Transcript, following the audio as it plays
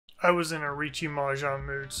I was in a Riichi Mahjong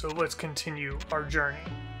mood, so let's continue our journey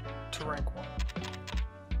to rank 1.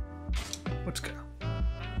 Let's go.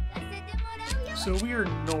 So we are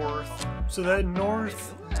north. So that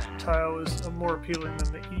north tile is more appealing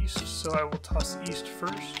than the east, so I will toss the east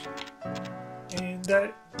first. And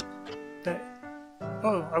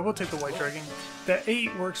oh, I will take the white dragon. That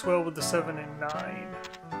 8 works well with the 7 and 9.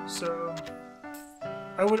 So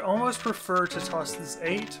I would almost prefer to toss this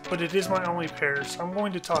 8, but it is my only pair, so I'm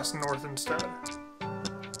going to toss north instead.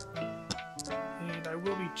 And I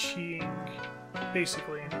will be cheating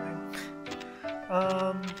basically anything.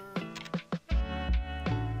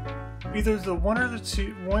 Either the 1 or the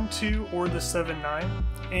 2 or the 7, 9,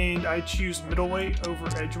 and I choose middleweight over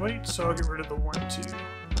edgeweight, so I'll get rid of the 1, 2.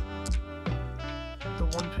 The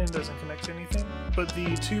 1 pin doesn't connect to anything, but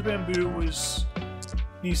the 2 bamboo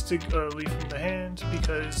needs to leave from the hand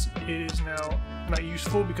because it is now not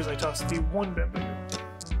useful because I tossed the 1 bamboo.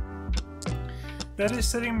 That is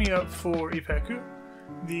setting me up for Ipeku.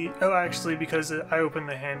 Oh, actually, because I opened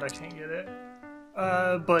the hand, I can't get it.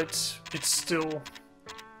 But it's still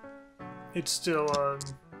a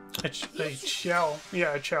chow.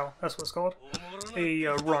 Yeah, a chow. That's what it's called. A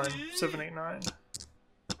run. 7, 8, 9.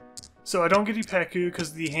 So I don't get Ipeku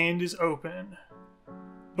because the hand is open.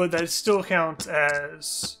 But that still counts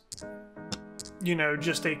as, you know,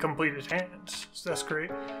 just a completed hand. So that's great.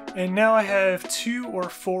 And now I have 2 or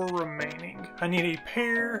 4 remaining. I need a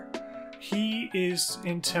pair. He is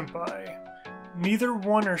in Tempai. Neither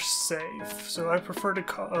one are safe, so I prefer to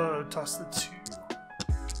toss the 2.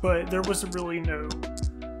 But there was really no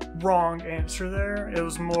wrong answer there. It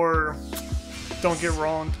was more, don't get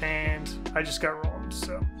wronged, and I just got wronged,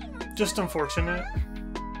 so just unfortunate.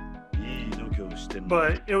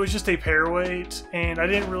 But it was just a pair weight, and I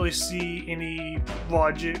didn't really see any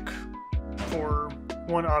logic for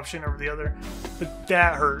one option over the other. But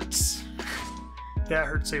that hurts. That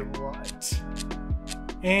hurts a lot.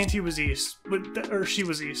 And he was east, or she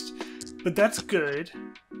was east. But that's good.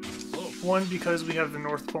 1, because we have the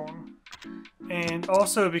North Pole, and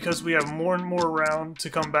also because we have more and more round to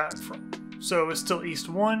come back from. So it's still East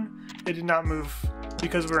 1. It did not move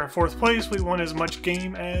because we're in 4th place. We want as much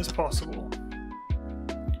game as possible.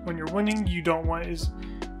 When you're winning, you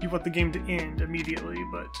want the game to end immediately,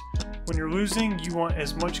 but when you're losing, you want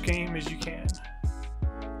as much game as you can.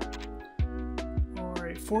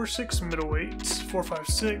 Alright, 4, 6 middleweights, 4, 5,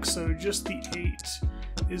 6, so just the 8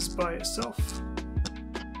 is by itself.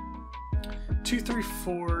 2, 3,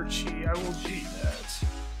 4 chi, I will beat that.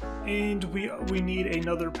 And we need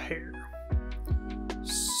another pair.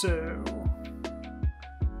 So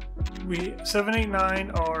 7, 8, 9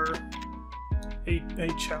 are a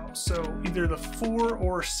chow. So either the 4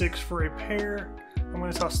 or 6 for a pair. I'm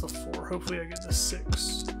going to toss the 4. Hopefully I get the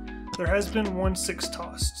 6. There has been 1 6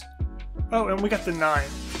 tossed. Oh, and we got the 9.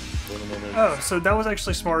 Oh, so that was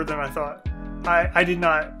actually smarter than I thought. I did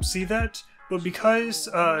not see that. But because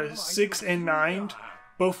 6 and 9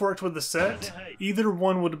 both worked with the set, either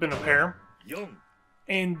one would have been a pair.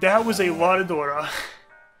 And that was a lot of Dora.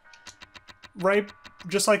 Right,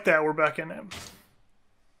 just like that, we're back in it.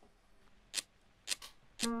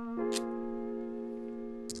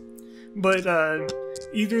 But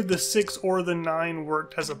either the 6 or the 9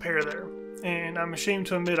 worked as a pair there. And I'm ashamed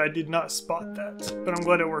to admit I did not spot that, but I'm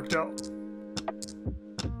glad it worked out.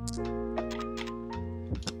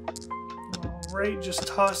 Alright, just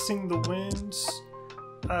tossing the winds.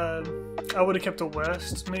 I would have kept a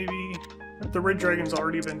west, maybe. The red dragon's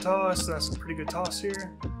already been tossed, so that's a pretty good toss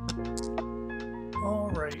here.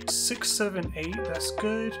 Alright, 6, 7, 8, that's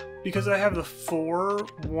good. Because I have the 4,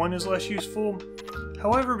 1 is less useful.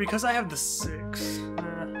 However, because I have the 6,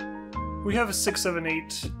 we have a 6, 7,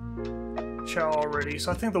 8 chow already,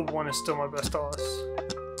 so I think the 1 is still my best toss.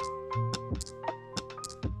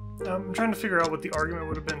 I'm trying to figure out what the argument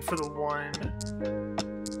would have been for the 1.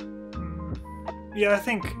 Yeah, I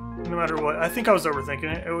think no matter what, I think I was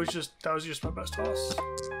overthinking it. That was just my best toss.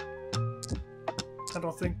 I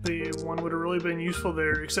don't think the 1 would have really been useful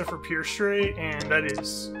there, except for pure straight, and that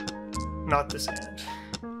is not this hand.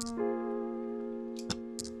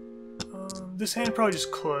 This hand probably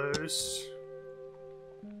just closed.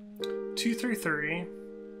 2, 3, 3.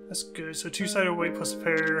 That's good. So 2-sided weight plus a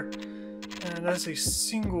pair. And that's a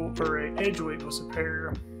single, or a edge weight plus a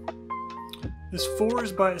pair. This 4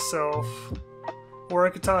 is by itself. Or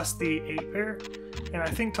I could toss the 8 pair. And I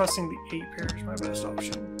think tossing the 8 pair is my best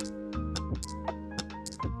option.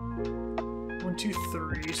 1, 2,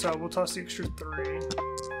 3. So I will toss the extra 3.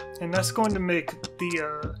 And that's going to make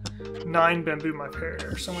the 9 bamboo my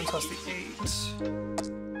pair. So I'm going to toss the 8.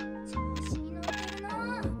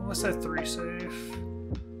 What's that 3 safe?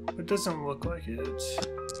 doesn't look like it.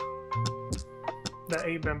 That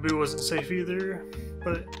 8 bamboo wasn't safe either,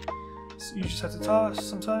 but you just have to toss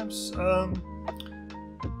sometimes.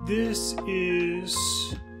 This is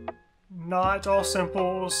not all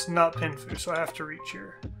simples, not pinfu, so I have to reach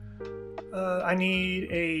here. I need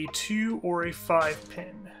a 2 or a 5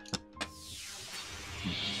 pin.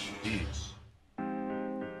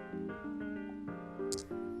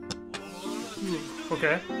 Ooh,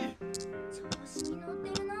 okay.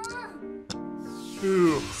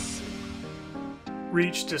 Ooh.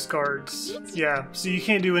 Reach discards. Yeah, so you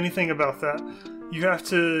can't do anything about that. You have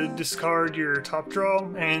to discard your top draw,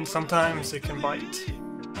 and sometimes it can bite.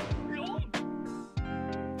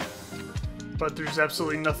 But there's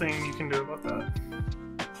absolutely nothing you can do about that.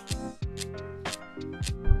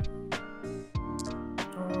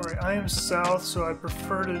 Alright, I am south, so I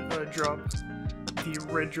prefer to drop the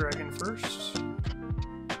red dragon first.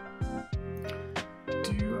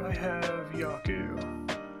 Do I have Yaku?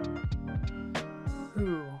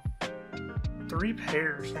 Ooh. 3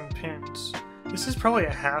 pairs and pins. This is probably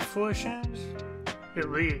a half flush end, at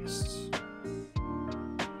least.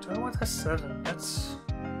 Do I want that 7? That's...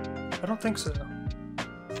 I don't think so.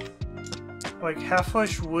 Like, half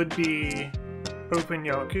flush would be open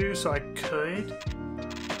Yaku, so I could,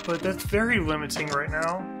 but that's very limiting right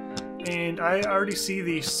now. And I already see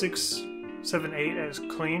the 6, 7, 8 as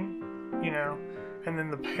clean, you know, and then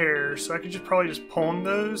the pair, so I could just probably just pawn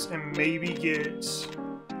those and maybe get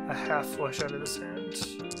a half flush out of this end.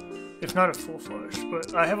 If not a full flush,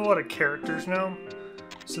 but I have a lot of characters now,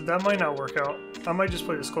 so that might not work out. I might just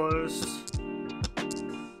play this closed.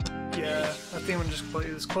 Yeah, I think I'm gonna just play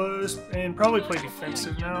this closed and probably play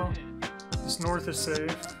defensive now. This north is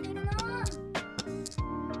safe.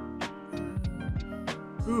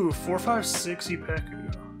 Ooh, 4, 5, 6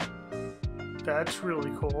 Ipeku. That's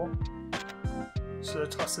really cool. So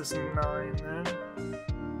that tosses 9 then.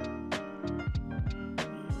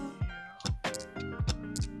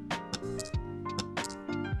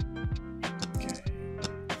 Okay.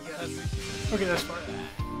 Okay, that's fine.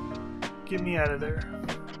 Get me out of there.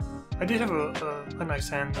 I did have a nice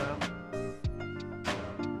hand though.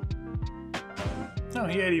 Oh,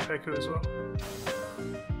 he had Ipeku as well.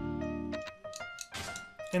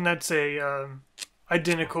 And that's a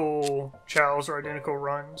identical chows or identical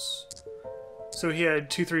runs. So he had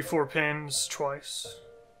 2, 3, 4 pins twice.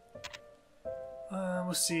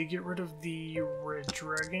 Let's see, get rid of the red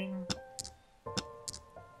dragon.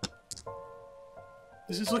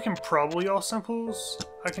 This is looking probably all simples.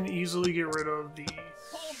 I can easily get rid of the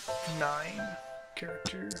 9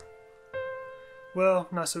 character. Well,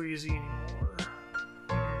 not so easy anymore.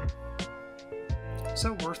 Is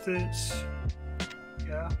that worth it?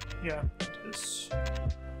 Yeah, it is.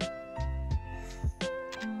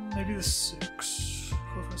 Maybe the 6.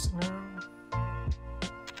 No.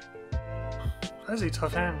 That's a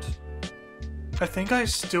tough hand. I think I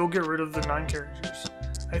still get rid of the 9 characters.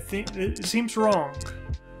 I think it seems wrong,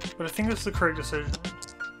 but I think that's the correct decision.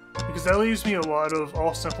 Because that leaves me a lot of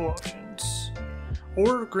all simple options.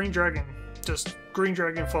 Or green dragon. Just green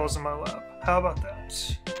dragon falls in my lap. How about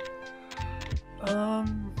that?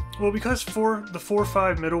 Well, because the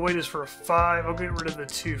 4-5 middleweight is for a 5, I'll get rid of the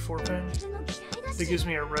 2 4-pin. It gives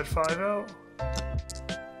me a red 5 out.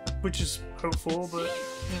 Which is hopeful, but,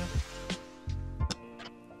 you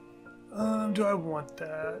know. Do I want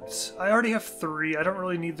that? I already have 3. I don't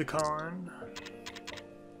really need the con.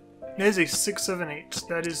 It is a 6, 7, 8.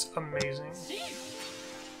 That is amazing.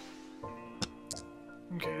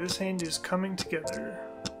 Okay, this hand is coming together.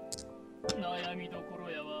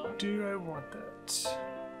 Do I want that?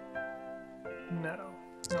 No.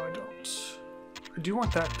 No, I don't. I do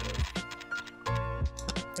want that, though.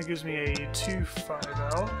 That gives me a 2, 5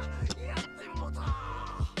 out.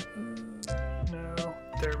 No.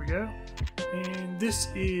 There we go. And this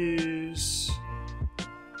is...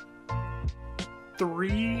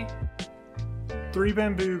 3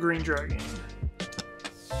 bamboo green dragon.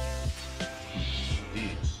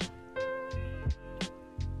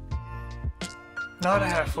 Not a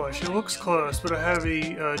half flush. It looks close, but I have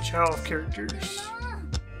a chow of characters.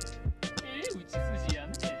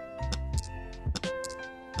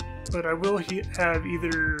 But I will have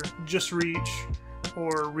either just reach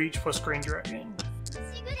or reach plus green dragon.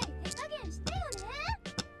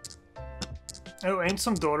 Oh, and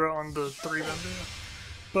some Dora on the 3 bamboo.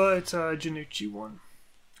 But Janucci won.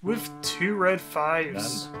 With 2 red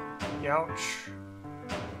 5s. Youch.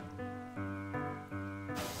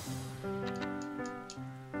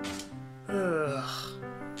 Ugh.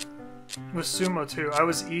 With Sumo too. I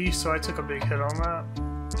was E, so I took a big hit on that.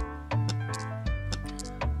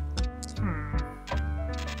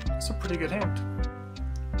 So a pretty good hand.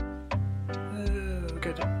 I've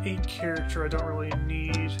got an 8 character I don't really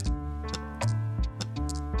need.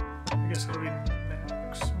 I guess it'll be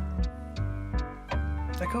max.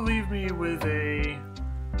 That could leave me with a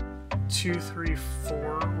 2, 3,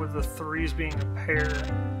 4, with the 3s being a pair.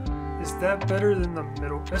 Is that better than the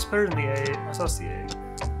middle? That's better than the 8. I saw the 8.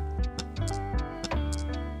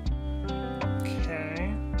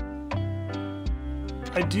 Okay.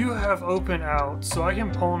 I do have open out, so I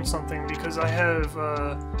can pawn something because I have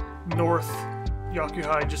North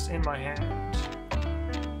Yakuza just in my hand.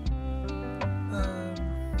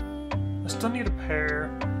 I still need a pair,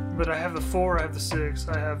 but I have the 4, I have the 6,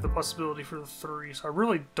 I have the possibility for the 3, so I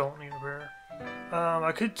really don't need a pair.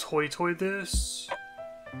 I could Toitoi this.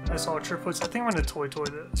 I saw triplets. I think I'm gonna Toitoi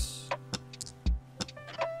this.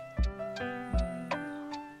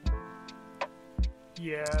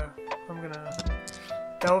 Yeah, I'm gonna.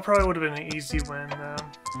 That probably would have been an easy win though.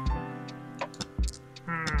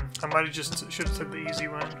 I might have just should have took the easy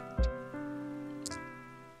win.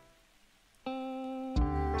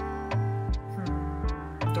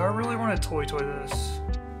 Do I really want to Toitoi this?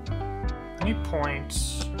 I need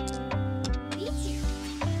points.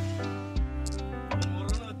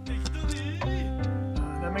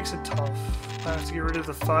 That makes it tough. I have to get rid of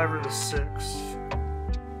the 5 or the 6.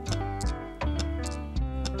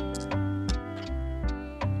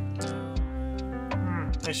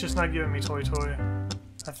 It's just not giving me Toitoi.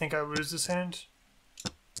 I think I lose this hand.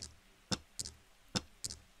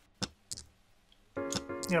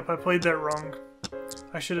 Yep, I played that wrong.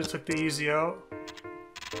 I should have took the easy out.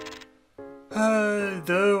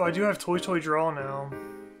 Though I do have Toitoi draw now.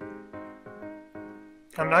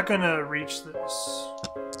 I'm not gonna reach this.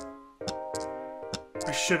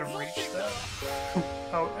 I should have reached that.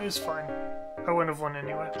 Oh, it's fine. I wouldn't have won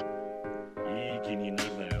anyway.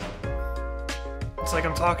 It's like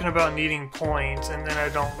I'm talking about needing points and then I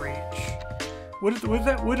don't reach. Would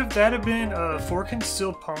that have been 4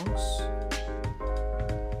 concealed punks?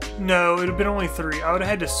 No, it would have been only 3. I would have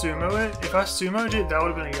had to sumo it. If I sumoed it, that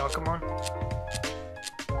would have been a Yakuza.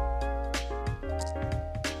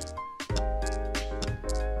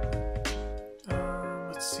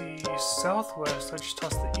 Let's see, southwest. I just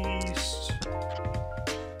tossed the east.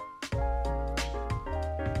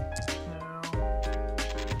 No.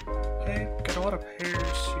 Okay, got a lot of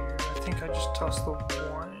pairs here. I think I just tossed the 1.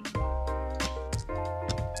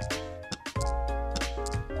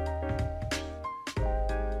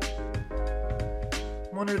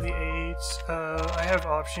 One or the 8s. I have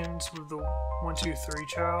options with the 1, 2, 3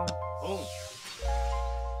 chow. Oh.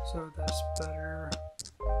 So that's better.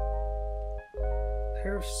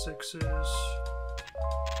 Pair of 6s.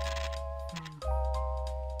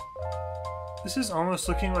 This is almost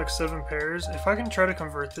looking like 7 pairs. If I can try to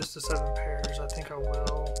convert this to 7 pairs, I think I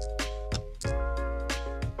will.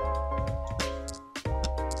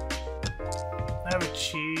 I have a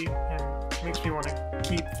chi, and it makes me want to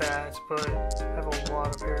keep that, but I have a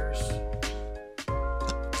lot of pairs.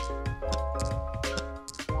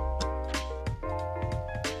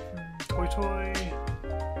 Toitoi.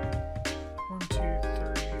 1, 2,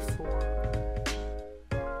 3, 4.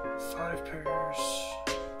 5 pairs.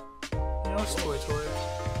 Yeah, let's Toitoi.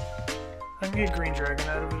 I can get Green Dragon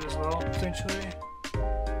out of it as well, potentially.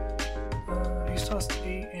 He's tossed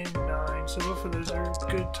 8 and 9, so both of those are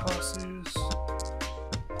good tosses.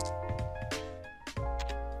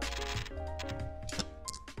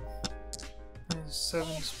 And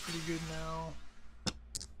 7's pretty good now.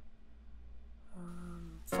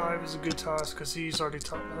 5 is a good toss because he's already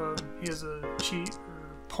he has a cheat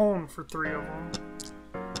or pawn for 3 of them.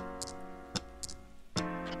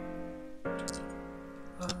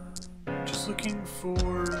 Just looking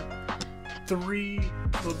for 3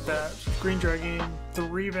 with that Green Dragon,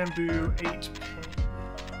 3 bamboo, 8 pin.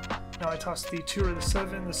 Now I tossed the 2 or the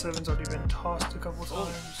 7. The 7's already been tossed a couple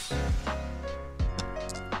times.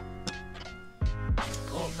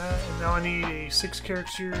 On that, and now I need a 6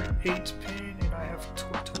 character, 8 pin, and I have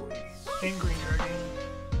Toitoi and Green Dragon.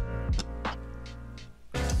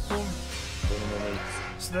 Boom.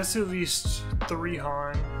 So that's at least 3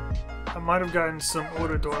 Han. I might have gotten some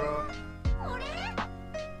Orodora.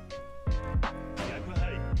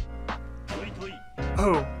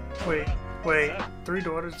 Oh, wait, 3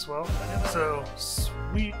 daughters as well. So,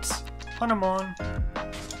 sweet. Hanamon.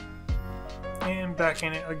 And back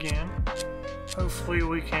in it again. Hopefully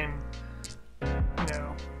we can, you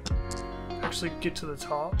know, actually get to the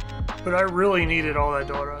top. But I really needed all that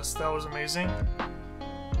Doras. That was amazing.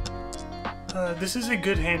 This is a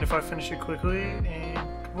good hand if I finish it quickly, and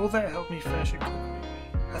will that help me finish it quickly?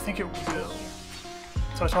 I think it will.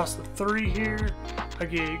 So I tossed the 3 here. I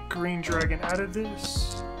get Green Dragon out of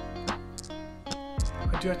this.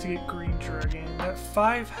 I do have to get Green Dragon. That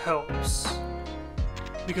 5 helps.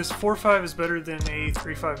 Because 4-5 is better than a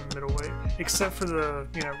 3-5 middleweight. Except for the,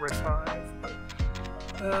 you know, red 5.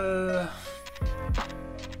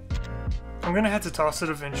 I'm gonna have to toss it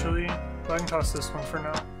eventually. But I can toss this one for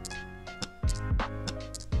now.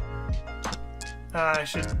 I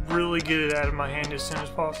should really get it out of my hand as soon as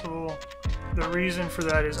possible. The reason for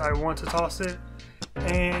that is I want to toss it,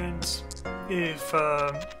 and if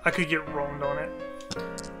I could get roamed on it,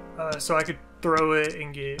 so I could throw it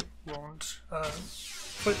and get roamed.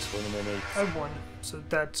 But I won, so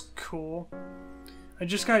that's cool. I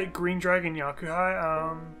just got Green Dragon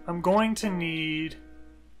Yakuhai. I'm going to need.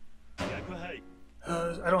 I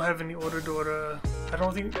don't have any Orodora. I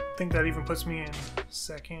don't think that even puts me in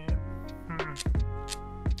second.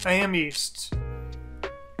 I am East,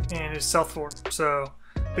 and it's South 4, so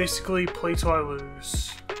basically play till I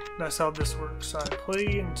lose. That's how this works. I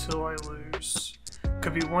play until I lose.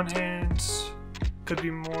 Could be one hand, could be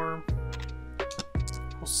more.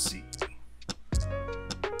 We'll see.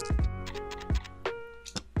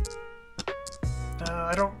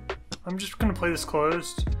 I'm just gonna play this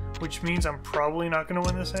closed, which means I'm probably not gonna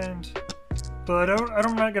win this hand. But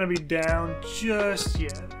I'm not gonna be down just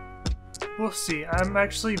yet. We'll see. I'm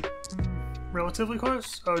actually relatively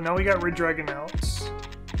close. Oh, now we got Red Dragon out. That's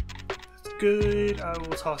good. I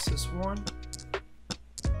will toss this one.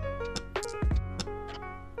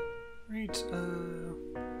 Right.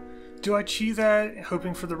 Do I cheat that,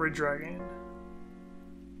 hoping for the Red Dragon?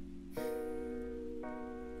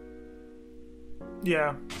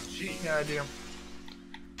 Yeah. Yeah, I do.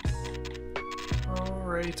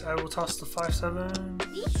 Alright, I will toss the 5-7.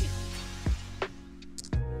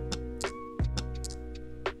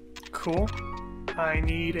 Cool. I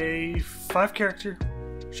need a 5 character.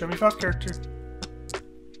 Show me 5 character.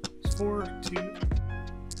 It's 4, 2.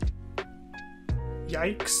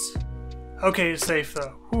 Yikes. Okay, it's safe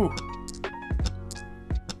though. Whew.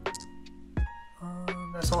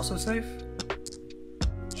 That's also safe.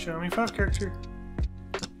 Show me 5 character.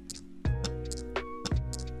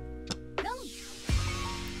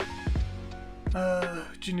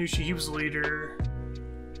 Janucci, he was leader.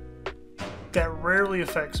 That rarely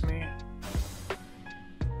affects me.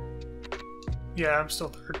 Yeah, I'm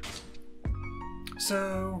still 3rd.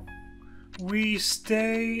 So, we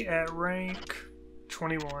stay at rank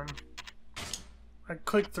 21. I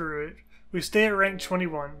clicked through it. We stay at rank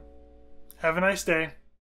 21. Have a nice day.